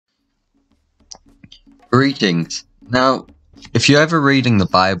Greetings. Now, if you're ever reading the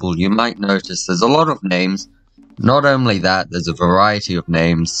Bible, you might notice there's a lot of names. Not only that, there's a variety of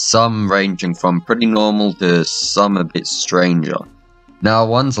names, some ranging from pretty normal to some a bit stranger. Now,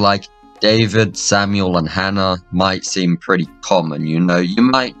 ones like David, Samuel, and Hannah might seem pretty common, you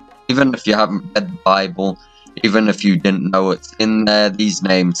might, even if you haven't read the Bible, even if you didn't know it's in there, these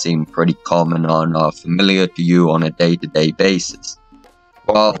names seem pretty common and are familiar to you on a day-to-day basis.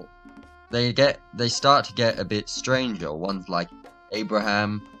 Well, they start to get a bit stranger. Ones like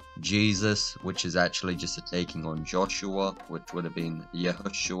Abraham, Jesus, which is actually just a taking on Joshua, which would have been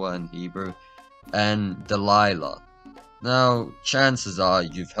Yehoshua in Hebrew, and Delilah. Now, chances are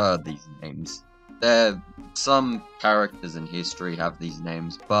you've heard these names. Some characters in history have these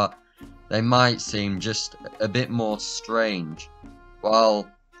names, but they might seem just a bit more strange.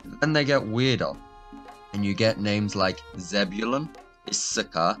 Well, then they get weirder, and you get names like Zebulun,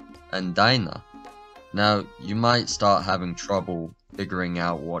 Issachar, and Dinah. Now, you might start having trouble figuring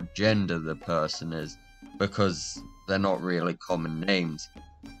out what gender the person is, because they're not really common names.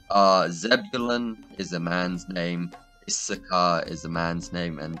 Zebulun is a man's name, Issachar is a man's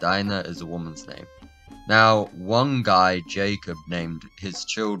name, and Dinah is a woman's name. Now, one guy, Jacob, named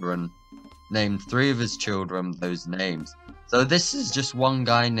three of his children those names. So this is just one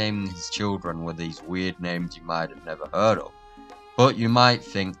guy naming his children with these weird names you might have never heard of. But you might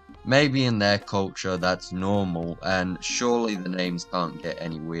think, maybe in their culture that's normal, and surely the names can't get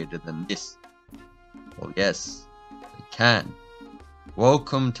any weirder than this. Well, yes, they can.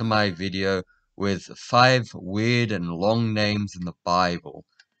 Welcome to my video with 5 weird and long names in the Bible.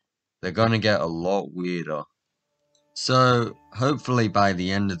 They're gonna get a lot weirder. So, hopefully by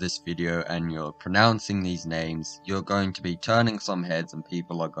the end of this video and you're pronouncing these names, you're going to be turning some heads and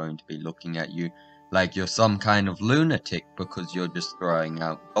people are going to be looking at you like you're some kind of lunatic because you're just throwing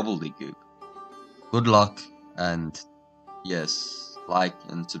out gobbledygook. Good luck, and yes, like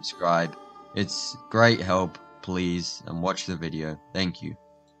and subscribe. It's great help, please, and watch the video. Thank you.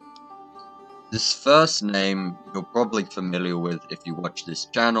 This first name you're probably familiar with if you watch this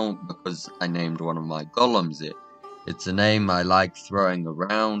channel because I named one of my golems it. It's a name I like throwing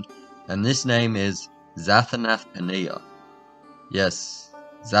around, and this name is Zaphnathpaaneah. Yes,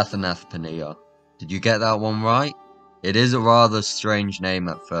 Zaphnathpaaneah. Did you get that one right? It is a rather strange name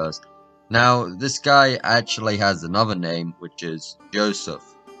at first. Now, this guy actually has another name, which is Joseph.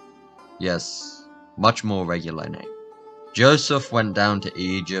 Yes, much more regular name. Joseph went down to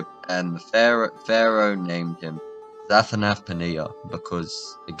Egypt, and the Pharaoh named him Zaphnathpaaneah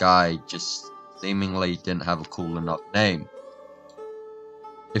because the guy just seemingly didn't have a cool enough name.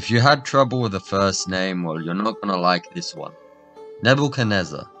 If you had trouble with the first name, well, you're not gonna like this one.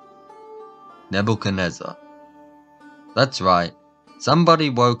 Nebuchadnezzar. Nebuchadnezzar. That's right. Somebody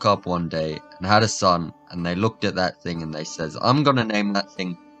woke up one day and had a son, and they looked at that thing and they says, I'm gonna name that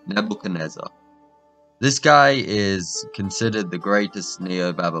thing Nebuchadnezzar. This guy is considered the greatest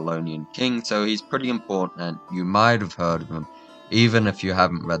Neo-Babylonian king, so he's pretty important and you might have heard of him, even if you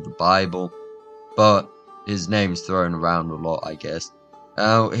haven't read the Bible, but his name's thrown around a lot, I guess.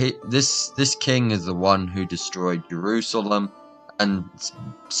 Now, this king is the one who destroyed Jerusalem and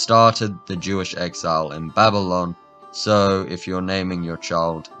started the Jewish exile in Babylon, so if you're naming your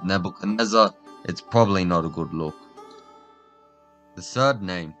child Nebuchadnezzar, it's probably not a good look. The third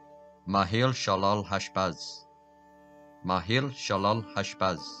name, Mahershalalhashbaz.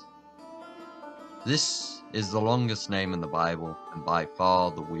 Mahershalalhashbaz. This is the longest name in the Bible, and by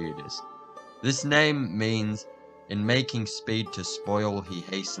far the weirdest. This name means, in making speed to spoil he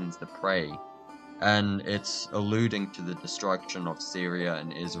hastens the prey, and it's alluding to the destruction of Syria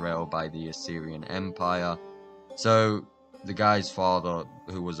and Israel by the Assyrian Empire. So, the guy's father,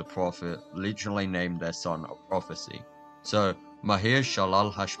 who was a prophet, literally named their son a prophecy. So,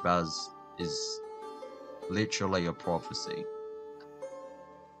 Mahershalalhashbaz is literally a prophecy.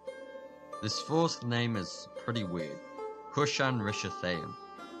 This fourth name is pretty weird. Chushanrishathaim.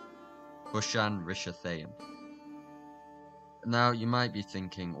 Chushanrishathaim. Now, you might be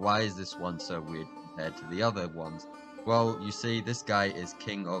thinking, why is this one so weird compared to the other ones? Well, you see, this guy is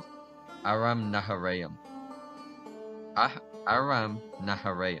king of Aram Naharaim. Aram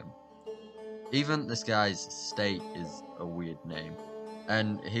Naharaim. Even this guy's state is a weird name,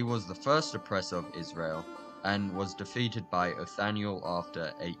 and he was the first oppressor of Israel, and was defeated by Othniel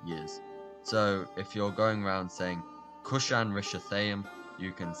after 8 years. So, if you're going around saying Chushanrishathaim,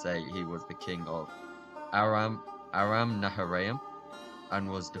 you can say he was the king of Aram Naharaim, and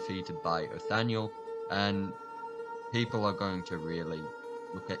was defeated by Othniel, and people are going to really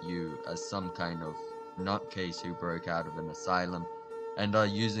look at you as some kind of nutcase who broke out of an asylum, and are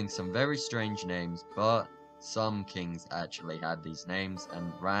using some very strange names, but some kings actually had these names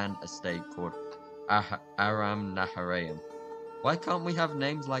and ran a state called Aram Naharaim. Why can't we have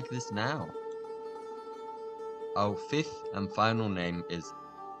names like this now? Our fifth and final name is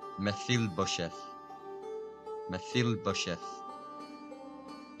Mephibosheth. Mephibosheth.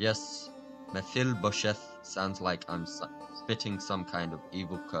 Yes, Mephibosheth sounds like I'm spitting some kind of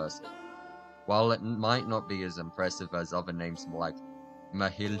evil curse. While it might not be as impressive as other names like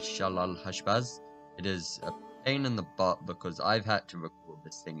Mahershalalhashbaz, it is a pain in the butt because I've had to record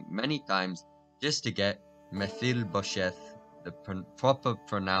this thing many times just to get Mephibosheth the proper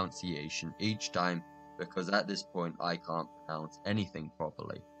pronunciation each time, because at this point I can't pronounce anything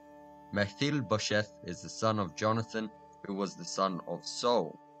properly. Mephibosheth is the son of Jonathan, who was the son of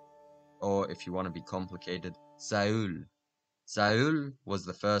Saul, or if you want to be complicated, Saul. Saul was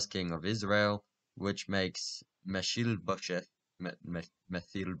the first king of Israel, which makes Mephibosheth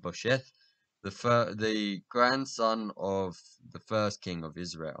the grandson of the first king of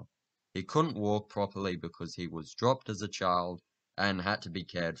Israel. He couldn't walk properly because he was dropped as a child and had to be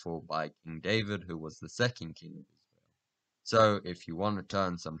cared for by King David, who was the second king of Israel. So if you want to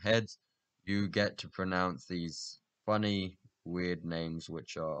turn some heads, you get to pronounce these funny, weird names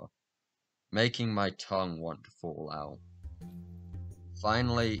which are making my tongue want to fall out.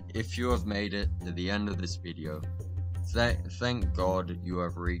 Finally, if you have made it to the end of this video, thank God you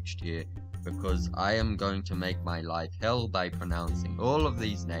have reached here, because I am going to make my life hell by pronouncing all of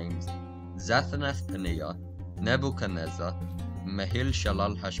these names: Zaphnathpaaneah, Nebuchadnezzar,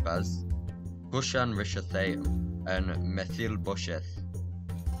 Mahershalalhashbaz, Chushanrishathaim, and Mephibosheth.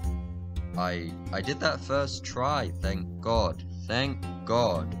 I did that first try, thank God. Thank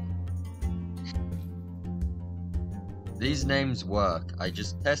God. These names work. I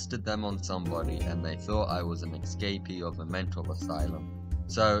just tested them on somebody and they thought I was an escapee of a mental asylum.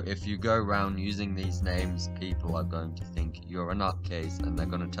 So if you go around using these names, people are going to think you're a nutcase and they're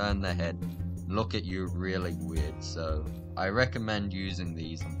going to turn their head and look at you really weird. So I recommend using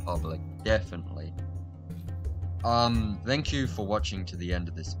these in public, definitely. Thank you for watching to the end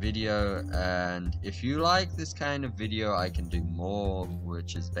of this video, and if you like this kind of video I can do more,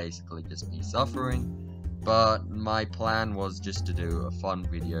 which is basically just me suffering. But my plan was just to do a fun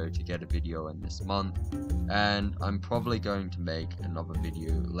video to get a video in this month, and I'm probably going to make another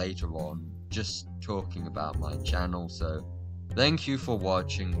video later on just talking about my channel. So thank you for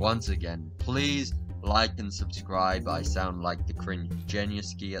watching once again. Please like and subscribe. I sound like the cringe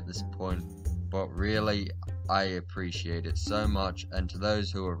Geniuski at this point, but really I appreciate it so much. And to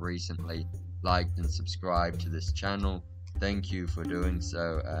those who have recently liked and subscribed to this channel, thank you for doing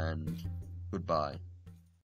so, and goodbye.